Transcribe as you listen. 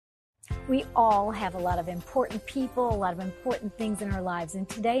We all have a lot of important people, a lot of important things in our lives. And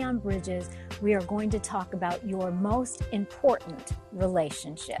today on Bridges, we are going to talk about your most important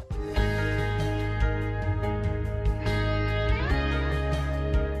relationship.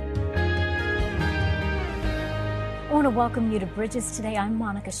 I want to welcome you to Bridges today. I'm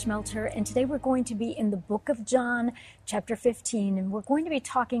Monica Schmelter, and today we're going to be in the book of John, chapter 15, and we're going to be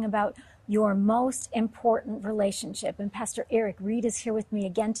talking about your most important relationship. And Pastor Eric Reed is here with me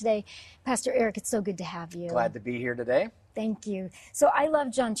again today. Pastor Eric, it's so good to have you. Glad to be here today. Thank you. So I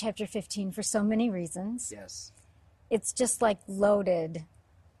love John chapter 15 for so many reasons. Yes. It's just like loaded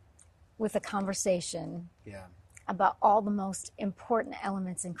with a conversation. Yeah. About all the most important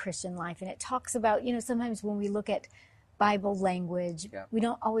elements in Christian life. And it talks about, sometimes when we look at Bible language, we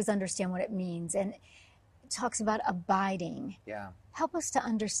don't always understand what it means. And it talks about abiding. Yeah. Help us to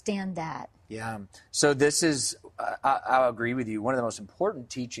understand that. Yeah. So this is, I'll agree with you, one of the most important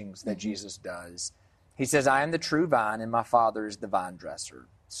teachings that Jesus does. He says, I am the true vine and my Father is the vine dresser.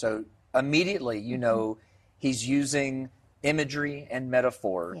 So immediately, he's using imagery and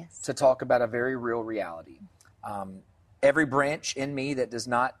metaphor to talk about a very real reality. Every branch in me that does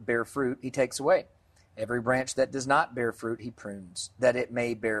not bear fruit, he takes away. Every branch that does not bear fruit, he prunes, that it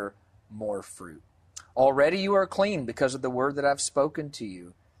may bear more fruit. Already you are clean because of the word that I've spoken to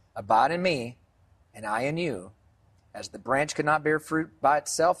you. Abide in me, and I in you. As the branch cannot bear fruit by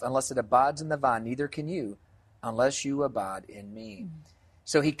itself unless it abides in the vine, neither can you unless you abide in me.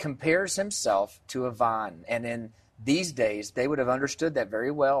 So he compares himself to a vine. And in these days, they would have understood that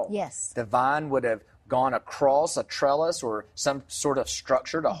very well. Yes. The vine would have gone across a trellis or some sort of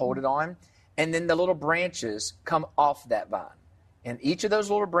structure to hold it on, and then the little branches come off that vine. And each of those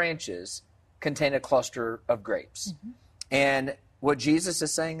little branches contain a cluster of grapes. And what Jesus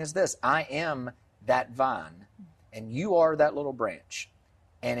is saying is this: I am that vine, and you are that little branch.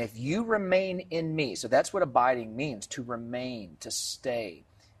 And if you remain in me, so that's what abiding means, to remain, to stay.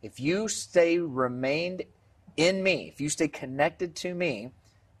 If you remained in me, if you stay connected to me,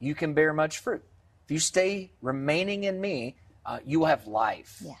 you can bear much fruit. If you stay remaining in me, you will have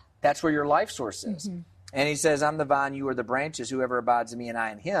life. Yeah. That's where your life source is. And he says, I'm the vine, you are the branches. Whoever abides in me and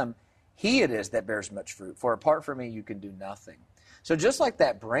I in him, he it is that bears much fruit. For apart from me, you can do nothing. So just like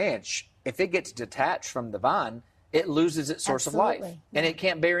that branch, if it gets detached from the vine, it loses its source of life. And it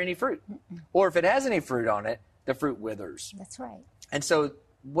can't bear any fruit. Or if it has any fruit on it, the fruit withers. That's right. And so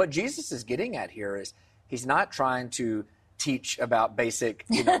what Jesus is getting at here is he's not trying to teach about basic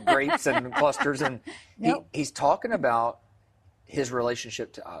grapes and clusters, and he's talking about his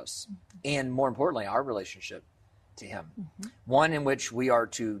relationship to us, and more importantly, our relationship to him. One in which we are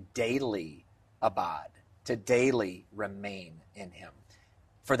to daily abide, to daily remain in him.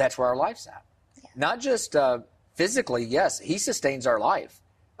 For that's where our life's at. Yeah. Not just physically, yes, he sustains our life.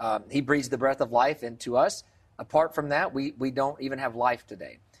 He breathes the breath of life into us. Apart from that, we don't even have life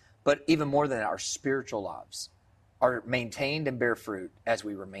today. But even more than that, our spiritual lives are maintained and bear fruit as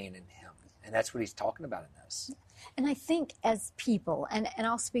we remain in him. And that's what he's talking about in this. And I think as people, and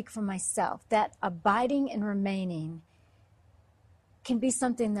I'll speak for myself, that abiding and remaining can be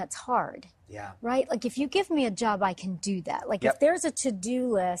something that's hard. Yeah. Right? Like if you give me a job, I can do that. Like if there's a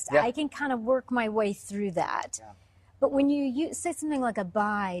to-do list, I can kind of work my way through that. Yeah. But when you say something like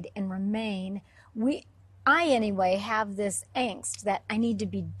abide and remain, I anyway have this angst that I need to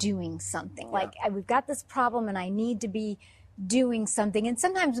be doing something. Yeah. Like we've got this problem and I need to be doing something. And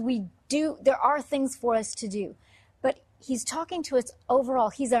sometimes there are things for us to do. But he's talking to us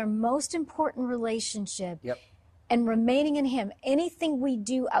overall. He's our most important relationship. Yep. And remaining in him. Anything we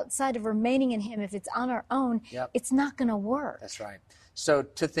do outside of remaining in him, if it's on our own, it's not going to work. That's right. So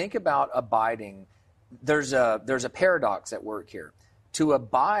to think about abiding, there's a paradox at work here. To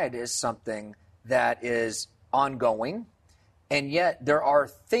abide is something that is ongoing, and yet there are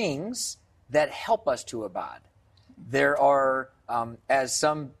things that help us to abide. There are, as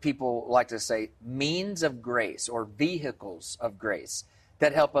some people like to say, means of grace or vehicles of grace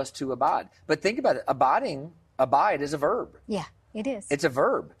that help us to abide. But think about it. Abide is a verb. Yeah, it is. It's a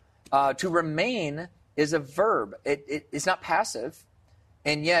verb. To remain is a verb. It's not passive,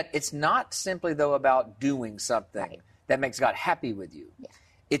 and yet it's not simply, though, about doing something that makes God happy with you. Yeah.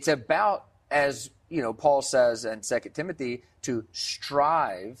 It's about, as Paul says in 2 Timothy, to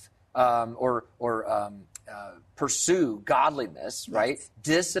strive or pursue godliness, right?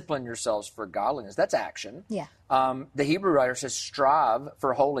 Discipline yourselves for godliness. That's action. Yeah. The Hebrew writer says, strive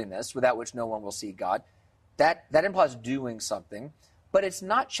for holiness, without which no one will see God. That implies doing something, but it's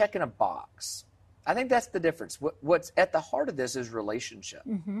not checking a box. I think that's the difference. What's at the heart of this is relationship.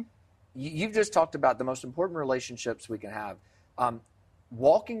 Mm-hmm. You've just talked about the most important relationships we can have.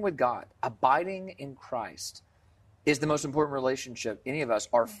 walking with God, abiding in Christ, is the most important relationship any of us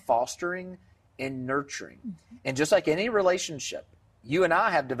are fostering and nurturing. Mm-hmm. And just like any relationship, you and I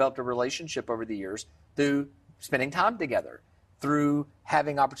have developed a relationship over the years through spending time together, through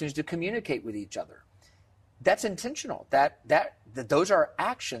having opportunities to communicate with each other. That's intentional. Those are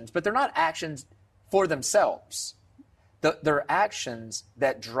actions, but they're not actions for themselves. They're actions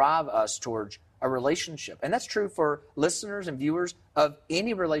that drive us towards a relationship. And that's true for listeners and viewers of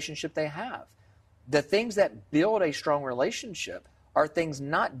any relationship they have. The things that build a strong relationship are things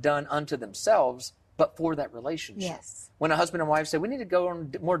not done unto themselves, but for that relationship. Yes. When a husband and wife say, we need to go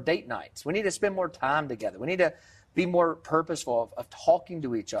on more date nights, we need to spend more time together, we need to be more purposeful of talking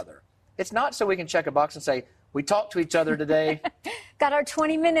to each other. It's not so we can check a box and say, we talked to each other today. Got our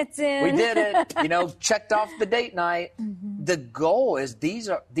 20 minutes in. We did it. Checked off the date night. Mm-hmm. The goal is these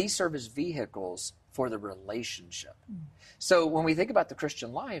serve as vehicles for the relationship. Mm-hmm. So when we think about the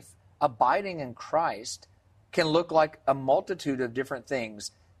Christian life, abiding in Christ can look like a multitude of different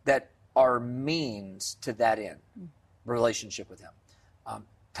things that are means to that end. Mm-hmm. Relationship with Him.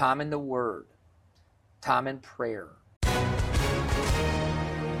 Time in the Word. Time in prayer.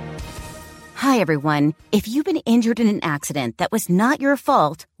 Hi, everyone. If you've been injured in an accident that was not your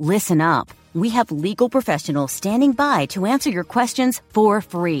fault, listen up. We have legal professionals standing by to answer your questions for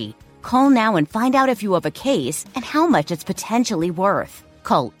free. Call now and find out if you have a case and how much it's potentially worth.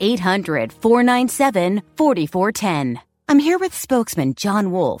 Call 800-497-4410. I'm here with spokesman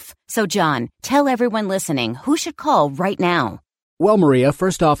John Wolf. So, John, tell everyone listening who should call right now. Well, Maria,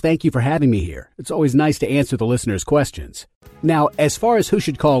 first off, thank you for having me here. It's always nice to answer the listeners' questions. Now, as far as who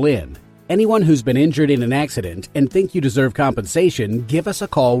should call in, anyone who's been injured in an accident and think you deserve compensation, give us a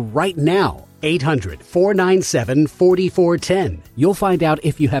call right now. 800-497-4410. You'll find out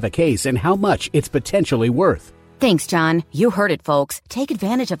if you have a case and how much it's potentially worth. Thanks, John. You heard it, folks. Take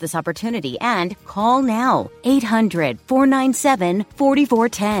advantage of this opportunity and call now.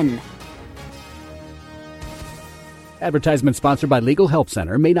 800-497-4410. Advertisement sponsored by Legal Help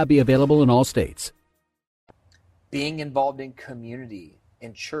Center. May not be available in all states. Being involved in community,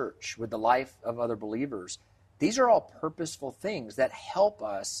 in church, with the life of other believers, these are all purposeful things that help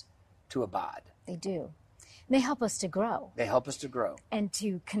us to abide. They do. They help us to grow. They help us to grow. And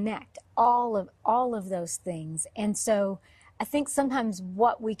to connect all of those things. And so I think sometimes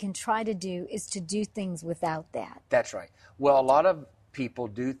what we can try to do is to do things without that. That's right. Well, a lot of people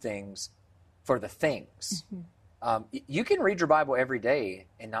do things for the things. Mm-hmm. You can read your Bible every day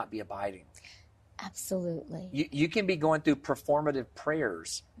and not be abiding. Absolutely. You can be going through performative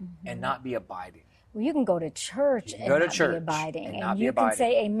prayers mm-hmm. and not be abiding. Well, you can go to church and not be abiding. And you can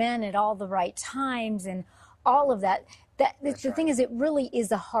say amen at all the right times and all of that. The thing is, it really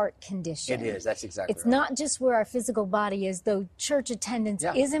is a heart condition. It is. That's exactly right. It's not just where our physical body is, though church attendance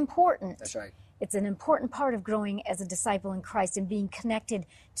is important. That's right. It's an important part of growing as a disciple in Christ and being connected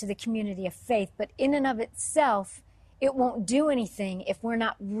to the community of faith. But in and of itself, it won't do anything if we're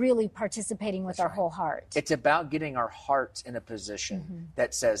not really participating with our whole heart. It's about getting our hearts in a position mm-hmm.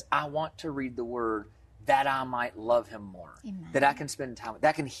 that says, I want to read the Word that I might love Him more, Amen. That I can spend time with, that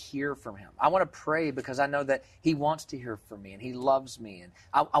I can hear from Him. I want to pray because I know that He wants to hear from me and He loves me. And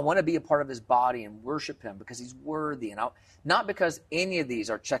I want to be a part of His body and worship Him because He's worthy. And not because any of these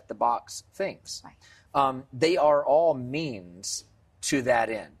are check-the-box things. Right. They are all means to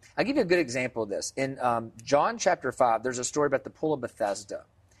that end. I'll give you a good example of this. In John chapter 5, there's a story about the pool of Bethesda.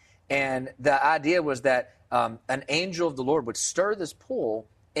 And the idea was that an angel of the Lord would stir this pool,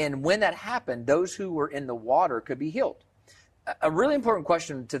 and when that happened, those who were in the water could be healed. A really important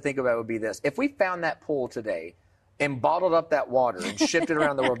question to think about would be this. If we found that pool today and bottled up that water and shipped it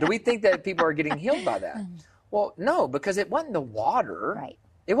around the world, do we think that people are getting healed by that? Well, no, because it wasn't the water. Right.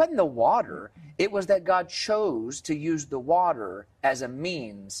 It wasn't the water. It was that God chose to use the water as a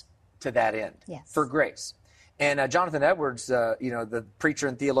means to that end, for grace. And Jonathan Edwards, the preacher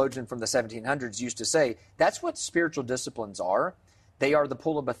and theologian from the 1700s, used to say, that's what spiritual disciplines are. They are the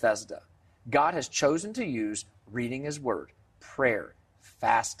pool of Bethesda. God has chosen to use reading His Word, prayer,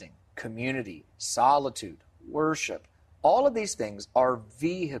 fasting, community, solitude, worship. All of these things are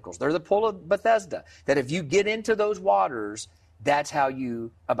vehicles. They're the pool of Bethesda, that if you get into those waters, that's how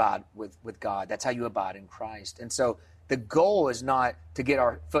you abide with God. That's how you abide in Christ. And so the goal is not to get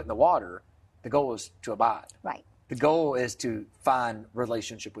our foot in the water. The goal is to abide. Right. The goal is to find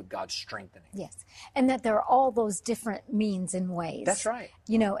relationship with God strengthening. Yes. And that there are all those different means and ways. That's right.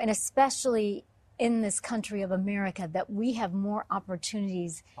 And especially in this country of America, that we have more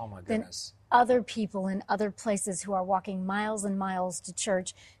opportunities than other people in other places who are walking miles and miles to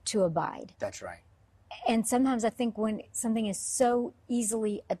church to abide. That's right. And sometimes I think when something is so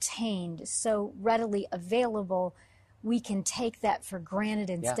easily attained, so readily available, we can take that for granted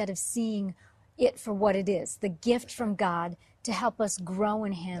instead of seeing it for what it is, the gift from God to help us grow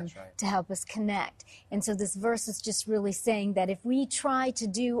in Him, to help us connect. And so this verse is just really saying that if we try to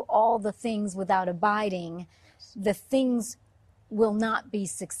do all the things without abiding, the things will not be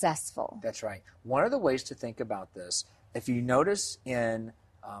successful. That's right. One of the ways to think about this, if you notice in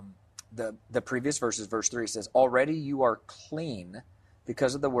the previous verses, verse 3 says, already you are clean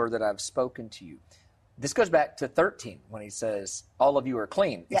because of the word that I've spoken to you. This goes back to 13 when he says, all of you are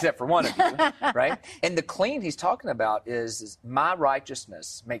clean, except for one of you, right? And the clean he's talking about is my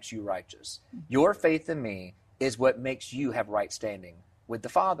righteousness makes you righteous. Your faith in me is what makes you have right standing with the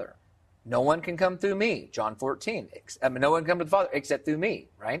Father. No one can come through me, John 14. No one can come to the Father except through me,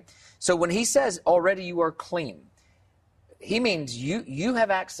 right? So when he says, already you are clean, he means you have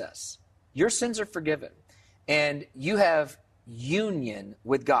access. Your sins are forgiven. And you have union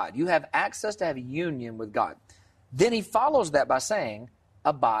with God. You have access to have union with God. Then he follows that by saying,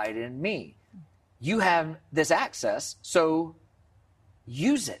 abide in me. You have this access, so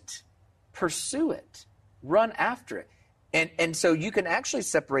use it. Pursue it. Run after it. And so you can actually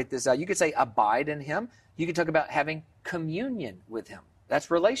separate this out. You could say abide in him. You could talk about having communion with him.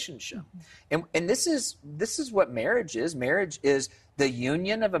 That's relationship. And this is what marriage is. Marriage is the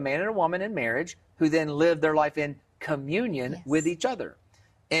union of a man and a woman in marriage who then live their life in communion with each other.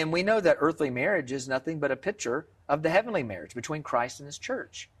 And we know that earthly marriage is nothing but a picture of the heavenly marriage between Christ and his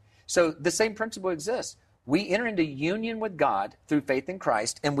church. So the same principle exists. We enter into union with God through faith in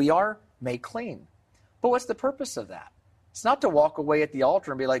Christ, and we are made clean. But what's the purpose of that? It's not to walk away at the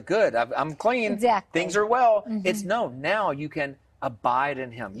altar and be like, good, I'm clean, things are well. It's no, now you can abide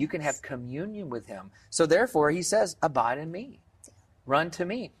in him. You can have communion with him. So therefore, he says, abide in me. Run to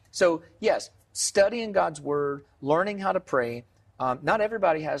me. So yes, studying God's word, learning how to pray. Not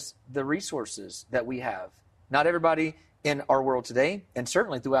everybody has the resources that we have. Not everybody in our world today, and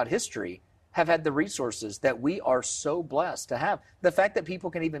certainly throughout history, have had the resources that we are so blessed to have. The fact that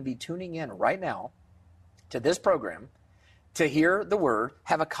people can even be tuning in right now to this program to hear the word,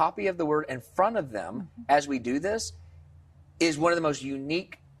 have a copy of the word in front of them as we do this, is one of the most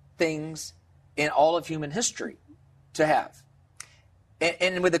unique things in all of human history to have.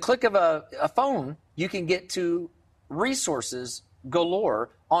 And with the click of a phone, you can get to resources galore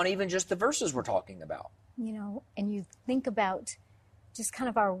on even just the verses we're talking about. You know, and you think about just kind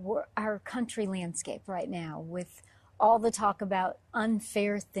of our country landscape right now with all the talk about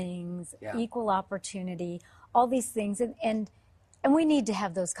unfair things, equal opportunity, all these things. And we need to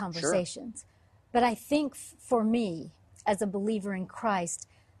have those conversations. But I think for me, as a believer in Christ,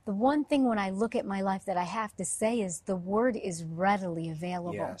 the one thing when I look at my life that I have to say is the word is readily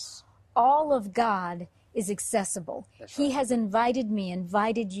available. Yes. All of God is accessible. He has invited me,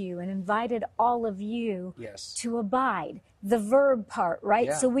 invited you, and invited all of you to abide. The verb part, right?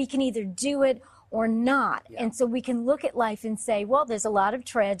 Yeah. So we can either do it or not. Yeah. And so we can look at life and say, well, there's a lot of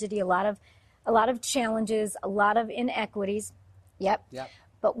tragedy, a lot of challenges, a lot of inequities. Yep.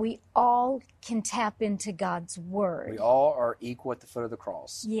 But we all can tap into God's word. We all are equal at the foot of the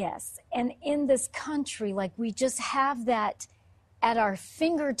cross. Yes. And in this country, like we just have that at our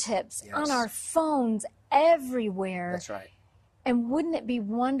fingertips, on our phones, everywhere. That's right. And wouldn't it be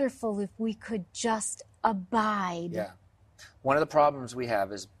wonderful if we could just abide? Yeah. One of the problems we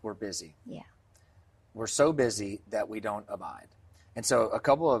have is we're busy. Yeah. We're so busy that we don't abide. And so a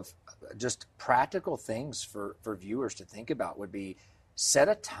couple of just practical things for viewers to think about would be set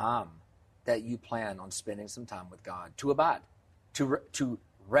a time that you plan on spending some time with God to abide, to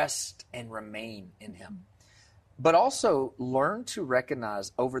rest and remain in him. But also learn to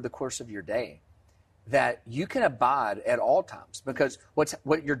recognize over the course of your day that you can abide at all times, because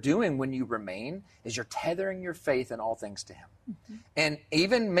what you're doing when you remain is you're tethering your faith in all things to him. And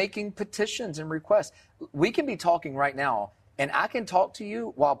even making petitions and requests. We can be talking right now, and I can talk to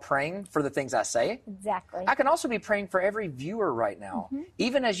you while praying for the things I say. Exactly. I can also be praying for every viewer right now,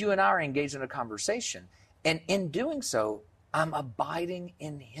 even as you and I are engaged in a conversation. And in doing so, I'm abiding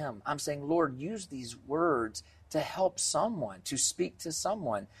in him. I'm saying, Lord, use these words to help someone, to speak to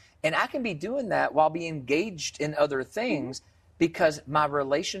someone. And I can be doing that while being engaged in other things because my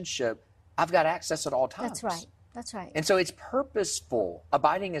relationship, I've got access at all times. That's right. That's right. And so it's purposeful.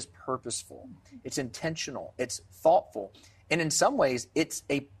 Abiding is purposeful. It's intentional. It's thoughtful. And in some ways, it's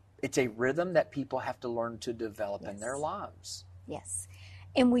a rhythm that people have to learn to develop in their lives. Yes.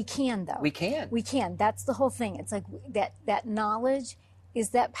 And we can, though. We can. We can. That's the whole thing. It's like that knowledge is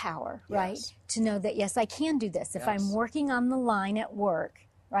that power, right? To know that, yes, I can do this. If I'm working on the line at work,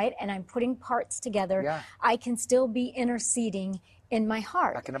 right? And I'm putting parts together. I can still be interceding in my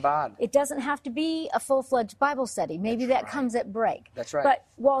heart. I can abide. It doesn't have to be a full-fledged Bible study. Maybe that comes at break. That's right. But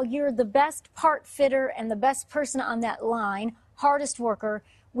while you're the best part fitter and the best person on that line, hardest worker,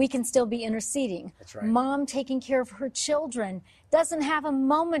 we can still be interceding. That's right. Mom taking care of her children doesn't have a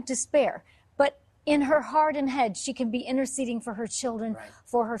moment to spare. But in her heart and head, she can be interceding for her children,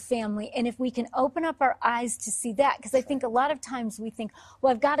 for her family. And if we can open up our eyes to see that, because I think a lot of times we think,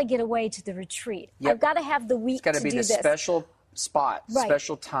 well, I've got to get away to the retreat. I've got to have the week to do this. It's got to be the special spot,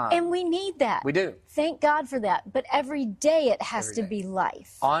 special time. And we need that. We do. Thank God for that. But every day it has to be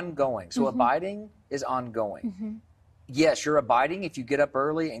life. Ongoing. So abiding is ongoing. Yes, you're abiding if you get up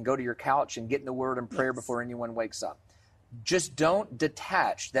early and go to your couch and get in the Word and prayer before anyone wakes up. Just don't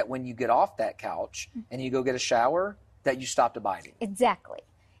detach that when you get off that couch and you go get a shower, that you stopped abiding. Exactly.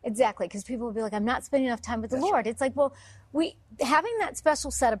 Because people will be like, I'm not spending enough time with the Lord. It's like, well, having that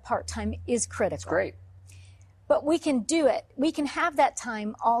special set apart time is critical. It's great. But we can do it. We can have that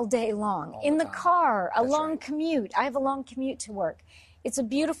time all day long. In the car, a long commute. I have a long commute to work. It's a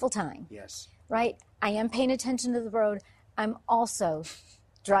beautiful time. Yes. Right? I am paying attention to the road. I'm also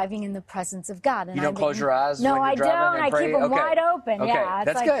driving in the presence of God. And you don't close your eyes no, when you're driving and pray? I keep them wide open. Okay. Yeah,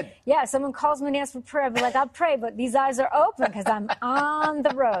 that's good. Yeah, someone calls me and asks for prayer. I'll be like, I'll pray, but these eyes are open because I'm on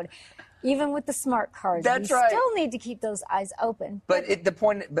the road. Even with the smart cars, we still need to keep those eyes open. But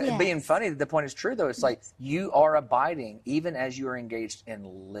being funny, the point is true, though. It's like you are abiding even as you are engaged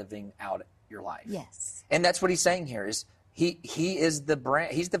in living out your life. Yes. And that's what he's saying here is he is the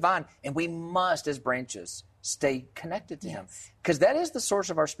branch, he's the vine, and we must, as branches, stay connected to him. Because that is the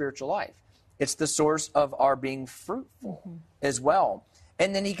source of our spiritual life. It's the source of our being fruitful as well.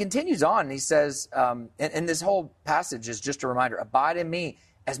 And then he continues on, and he says, and this whole passage is just a reminder, abide in me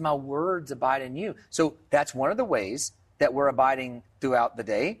as my words abide in you. So that's one of the ways that we're abiding throughout the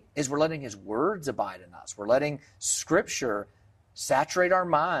day is we're letting his words abide in us. We're letting Scripture saturate our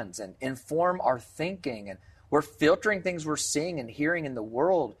minds and inform our thinking. And we're filtering things we're seeing and hearing in the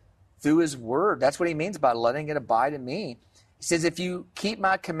world through his word. That's what he means by letting it abide in me. He says, if you keep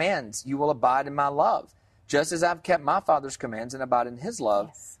my commands, you will abide in my love, just as I've kept my Father's commands and abide in his love.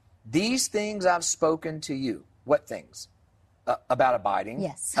 Yes. These things I've spoken to you. What things? About abiding.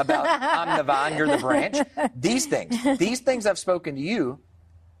 Yes. About I'm the vine, you're the branch. These things I've spoken to you,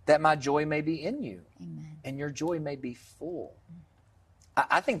 that my joy may be in you. Amen. And your joy may be full.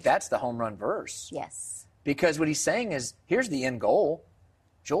 I think that's the home run verse. Yes. Because what he's saying is, here's the end goal,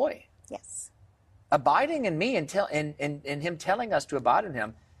 joy. Yes. Abiding in me and him telling us to abide in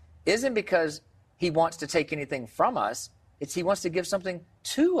him isn't because he wants to take anything from us. It's he wants to give something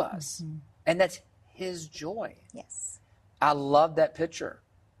to us. And that's his joy. Yes. I love that picture.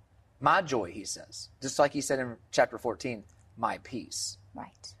 My joy, he says. Just like he said in chapter 14, my peace.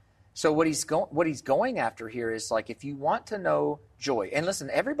 Right. So what he's going after here is like, if you want to know joy, and listen,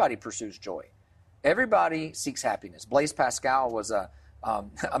 everybody pursues joy. Everybody seeks happiness. Blaise Pascal was a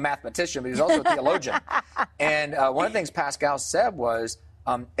mathematician, but he was also a theologian. And one of the things Pascal said was,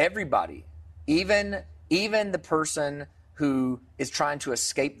 everybody, even the person who is trying to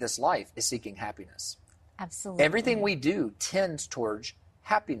escape this life is seeking happiness. Absolutely. Everything we do tends towards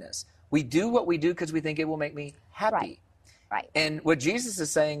happiness. We do what we do because we think it will make me happy. Right. And what Jesus is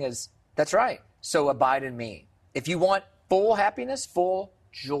saying is, that's right. So abide in me. If you want full happiness, full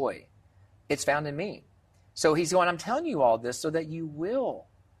joy, it's found in me. So he's going, I'm telling you all this so that you will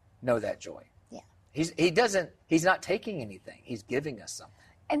know that joy. Yeah. He's not taking anything. He's giving us something.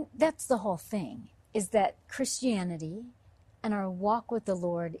 And that's the whole thing, is that Christianity and our walk with the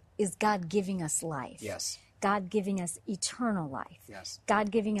Lord is God giving us life. Yes. God giving us eternal life. Yes. God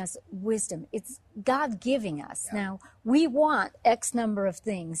giving us wisdom. It's God giving us. Yeah. Now, we want X number of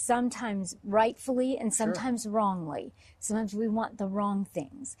things, sometimes rightfully and sometimes wrongly. Sometimes we want the wrong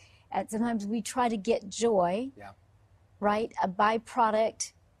things. And sometimes we try to get joy, right, a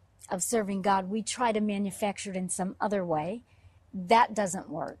byproduct of serving God. We try to manufacture it in some other way. That doesn't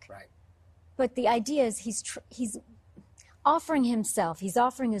work. Right. But the idea is he's offering himself. He's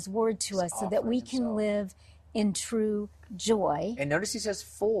offering his word to us so that we can live in true joy. And notice he says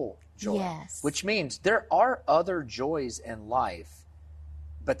full joy. Yes. Which means there are other joys in life,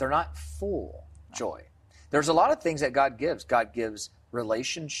 but they're not full joy. There's a lot of things that God gives. God gives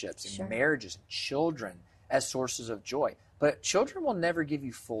relationships and marriages and children as sources of joy. But children will never give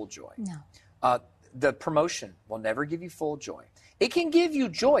you full joy. No. The promotion will never give you full joy. It can give you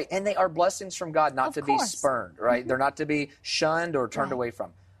joy, and they are blessings from God, not to be spurned, right? They're not to be shunned or turned away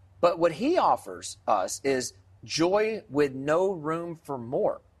from. But what he offers us is joy with no room for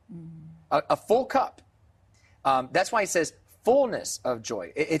more, a full cup. That's why he says fullness of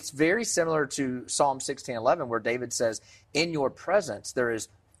joy. It's very similar to Psalm 16:11, where David says, in your presence there is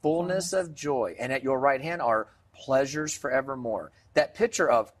fullness of joy, and at your right hand are pleasures forevermore. That picture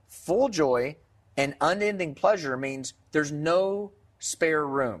of full joy and unending pleasure means there's no spare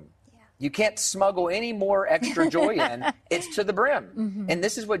room. Yeah. You can't smuggle any more extra joy in. It's to the brim. Mm-hmm. And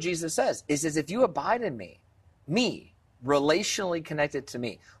this is what Jesus says. He says, if you abide in me, relationally connected to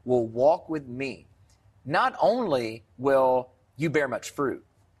me, will walk with me, not only will you bear much fruit,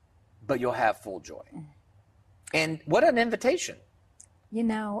 but you'll have full joy. And what an invitation. You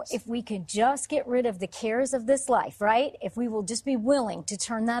know, if we could just get rid of the cares of this life, right? If we will just be willing to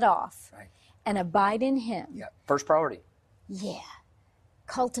turn that off and abide in him. Yeah, first priority. Yeah.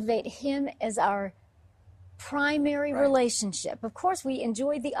 Cultivate him as our primary relationship. Of course, we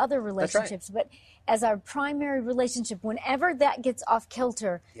enjoy the other relationships, but as our primary relationship, whenever that gets off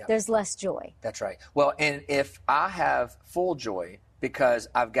kilter, there's less joy. That's right. Well, and if I have full joy because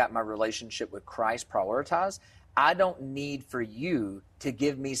I've got my relationship with Christ prioritized, I don't need for you to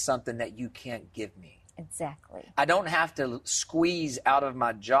give me something that you can't give me. Exactly. I don't have to squeeze out of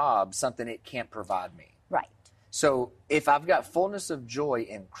my job something it can't provide me. Right. So if I've got fullness of joy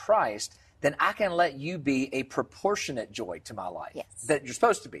in Christ, then I can let you be a proportionate joy to my life that you're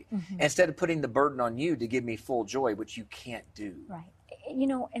supposed to be, instead of putting the burden on you to give me full joy, which you can't do. Right. You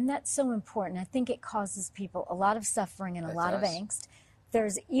know, and that's so important. I think it causes people a lot of suffering and a lot of angst.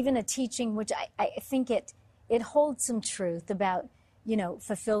 There's even a teaching, which I think it holds some truth about, you know,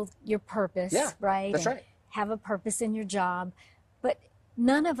 fulfill your purpose, right? That's right. Have a purpose in your job. But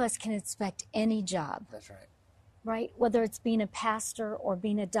none of us can expect any job. That's right. Right? Whether it's being a pastor or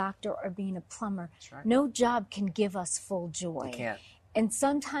being a doctor or being a plumber. That's right. No job can give us full joy. You can't. And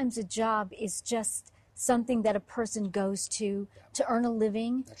sometimes a job is just something that a person goes to earn a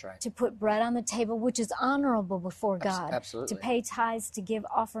living, to put bread on the table, which is honorable before God, Absolutely. to pay tithes, to give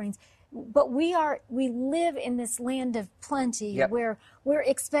offerings. But we live in this land of plenty where we're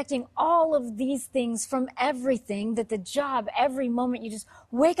expecting all of these things from everything, that the job, every moment, you just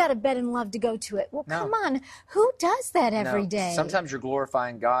wake out of bed and love to go to it. Well, come on. Who does that every day? Sometimes you're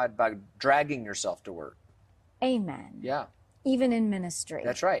glorifying God by dragging yourself to work. Amen. Yeah. Even in ministry.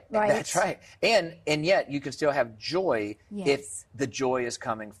 That's right. That's right. And yet you can still have joy if the joy is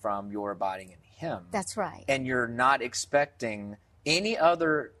coming from your abiding in him. That's right. And you're not expecting any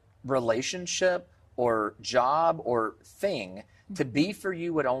other relationship or job or thing to be for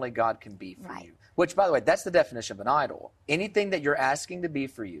you what only God can be for you. Which, by the way, that's the definition of an idol. Anything that you're asking to be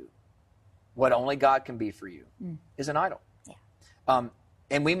for you, what only God can be for you, is an idol. Yeah.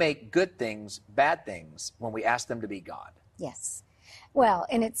 And we make good things bad things when we ask them to be God. Yes. Well,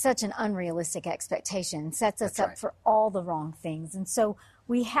 and it's such an unrealistic expectation. Sets us up for all the wrong things. And so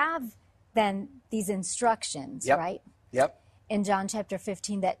we have then these instructions, right? Yep. In John chapter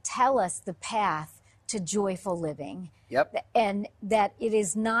 15 that tell us the path to joyful living. Yep. And that it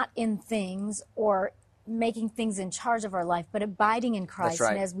is not in things or making things in charge of our life, but abiding in Christ. That's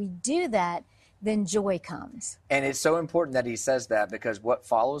right. And as we do that, then joy comes. And it's so important that he says that, because what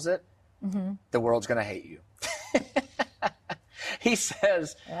follows it, the world's going to hate you. He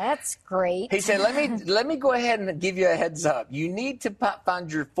says, that's great. He said, let me go ahead and give you a heads up. You need to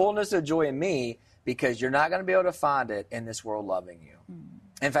find your fullness of joy in me, because you're not going to be able to find it in this world loving you.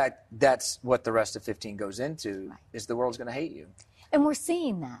 In fact, that's what the rest of 15 goes into, is the world's going to hate you. And we're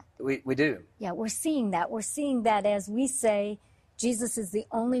seeing that. We do. Yeah, we're seeing that. We're seeing that as we say Jesus is the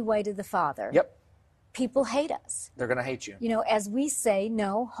only way to the Father. Yep. People hate us. They're going to hate you. You know, as we say,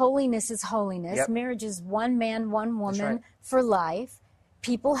 no, holiness is holiness. Yep. Marriage is one man, one woman for life.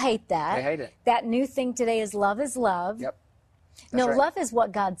 People hate that. They hate it. That new thing today is love is love. Yep. Love is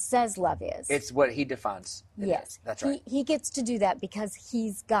what God says love is. It's what he defines. Yes. That's right. He gets to do that because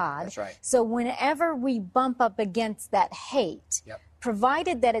he's God. That's right. So whenever we bump up against that hate,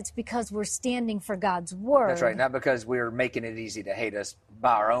 provided that it's because we're standing for God's word. That's right. Not because we're making it easy to hate us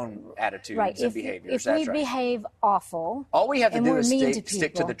by our own attitudes and behaviors. If we behave awful, all we have to do is stick to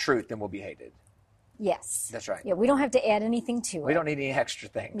people, the truth, and we'll be hated. Yes. That's right. Yeah, we don't have to add anything to it. We don't need any extra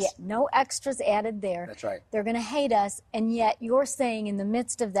things. Yeah, no extras added there. That's right. They're going to hate us, and yet you're saying in the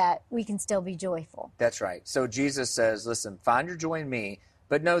midst of that, we can still be joyful. That's right. So Jesus says, listen, find your joy in me,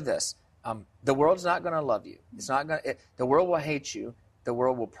 but know this. The world's not going to love you. It's not going. The world will hate you. The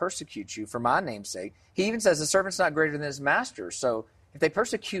world will persecute you for my name's sake. He even says the servant's not greater than his master. So if they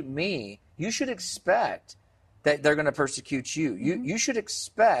persecute me, you should expect that they're going to persecute you. You should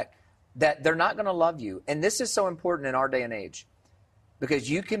expect that they're not going to love you. And this is so important in our day and age, because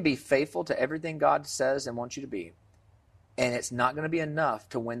you can be faithful to everything God says and wants you to be, And it's not going to be enough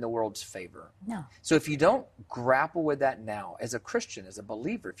to win the world's favor. No. So if you don't grapple with that now, as a Christian, as a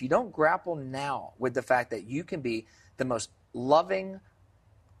believer, if you don't grapple now with the fact that you can be the most loving,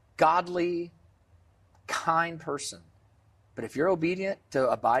 godly, kind person, but if you're obedient to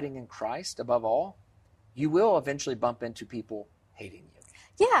abiding in Christ above all, you will eventually bump into people hating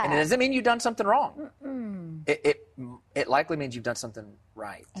you. Yeah. And it doesn't mean you've done something wrong. It likely means you've done something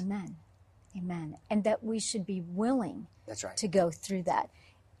right. Amen. Amen. And that we should be willing That's right. to go through that.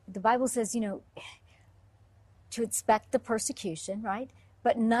 The Bible says, to expect the persecution, right?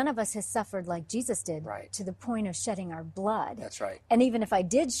 But none of us has suffered like Jesus did to the point of shedding our blood. That's right. And even if I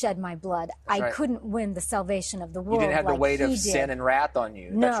did shed my blood, I right. couldn't win the salvation of the world. You didn't have the weight of sin sin and wrath on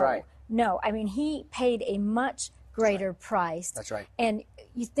you. No, That's right. No, I mean, he paid a much greater price. That's right. And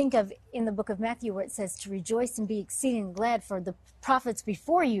you think of in the book of Matthew where it says to rejoice and be exceeding glad, for the prophets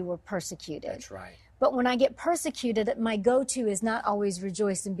before you were persecuted. That's right. But when I get persecuted, my go-to is not always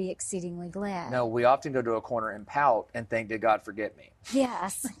rejoice and be exceedingly glad. No, we often go to a corner and pout and think, did God forget me?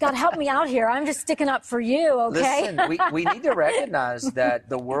 Yes. God, help me out here. I'm just sticking up for you, okay? Listen, we need to recognize that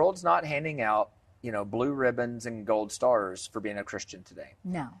the world's not handing out, blue ribbons and gold stars for being a Christian today.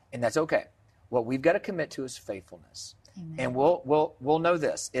 No. And that's okay. What we've got to commit to is faithfulness. Amen. And we'll know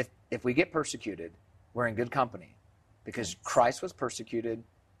this. If we get persecuted, we're in good company. Because Christ was persecuted,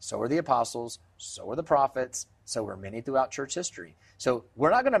 so are the apostles, so are the prophets, so are many throughout church history. So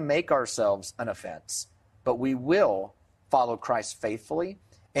we're not going to make ourselves an offense, but we will follow Christ faithfully,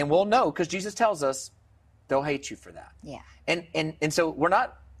 and we'll know, because Jesus tells us, they'll hate you for that. Yeah. And so we're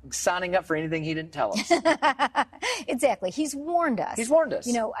not signing up for anything he didn't tell us. Exactly. He's warned us. He's warned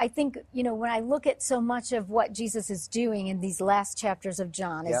us. I think, when I look at so much of what Jesus is doing in these last chapters of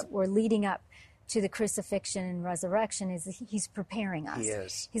John, as we're leading up to the crucifixion and resurrection, is he's preparing us. He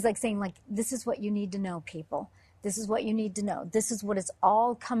is. He's like saying, this is what you need to know, people. This is what you need to know. This is what it's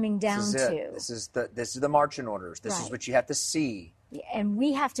all coming down to. This is the marching orders. This is what you have to see. And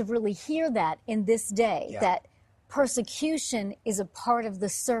we have to really hear that in this day, that persecution is a part of the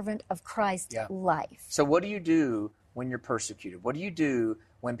servant of Christ's life. So what do you do when you're persecuted? What do you do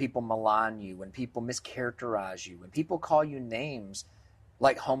when people malign you, when people mischaracterize you, when people call you names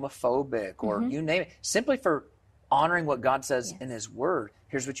like homophobic or you name it, simply for honoring what God says in his word?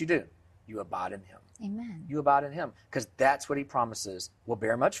 Here's what you do. You abide in him. Amen. You abide in him, because that's what he promises will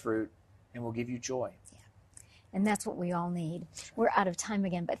bear much fruit and will give you joy. Yeah. And that's what we all need. We're out of time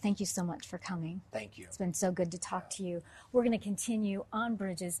again, but thank you so much for coming. Thank you. It's been so good to talk to you. We're going to continue on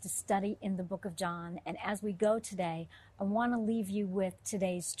Bridges to study in the book of John. And as we go today, I want to leave you with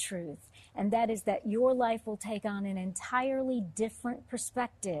today's truth. And that is that your life will take on an entirely different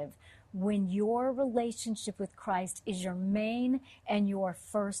perspective when your relationship with Christ is your main and your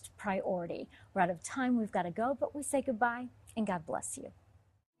first priority. We're out of time. We've got to go, but we say goodbye and God bless you.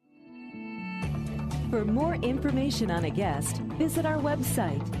 For more information on a guest, visit our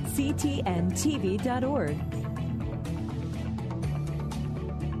website, ctntv.org.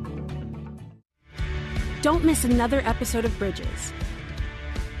 Don't miss another episode of Bridges.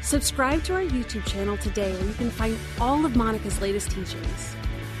 Subscribe to our YouTube channel today where you can find all of Monica's latest teachings.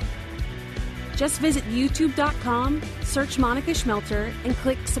 Just visit youtube.com, search Monica Schmelter, and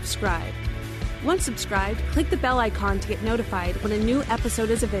click subscribe. Once subscribed, click the bell icon to get notified when a new episode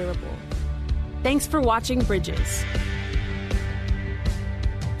is available. Thanks for watching Bridges.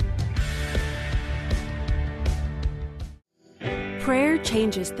 Prayer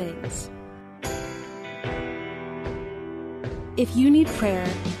changes things. If you need prayer,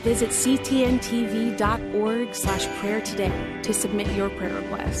 visit ctntv.org/prayer today to submit your prayer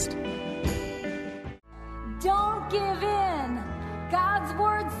request. Don't give in. God's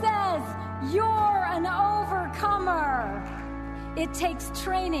word says you're an overcomer. It takes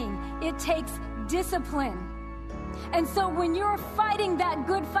training. It takes discipline. And so when you're fighting that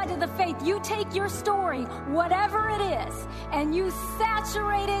good fight of the faith, you take your story, whatever it is, and you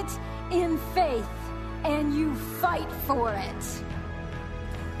saturate it in faith, and you fight for it.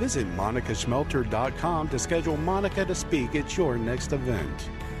 Visit monicaschmelter.com to schedule Monica to speak at your next event.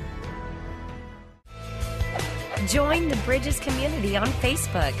 Join the Bridges community on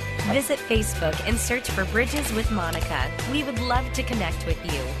Facebook. Visit Facebook and search for Bridges with Monica. We would love to connect with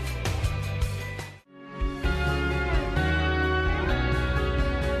you.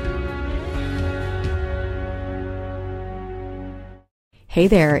 Hey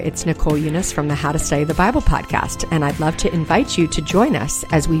there, it's Nicole Eunice from the How to Study the Bible podcast, and I'd love to invite you to join us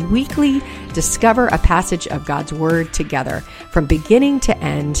as we weekly discover a passage of God's Word together. From beginning to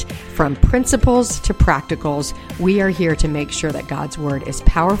end, from principles to practicals, we are here to make sure that God's Word is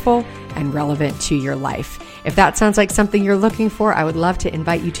powerful and relevant to your life. If that sounds like something you're looking for, I would love to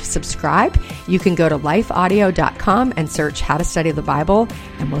invite you to subscribe. You can go to lifeaudio.com and search How to Study the Bible,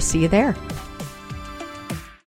 and we'll see you there.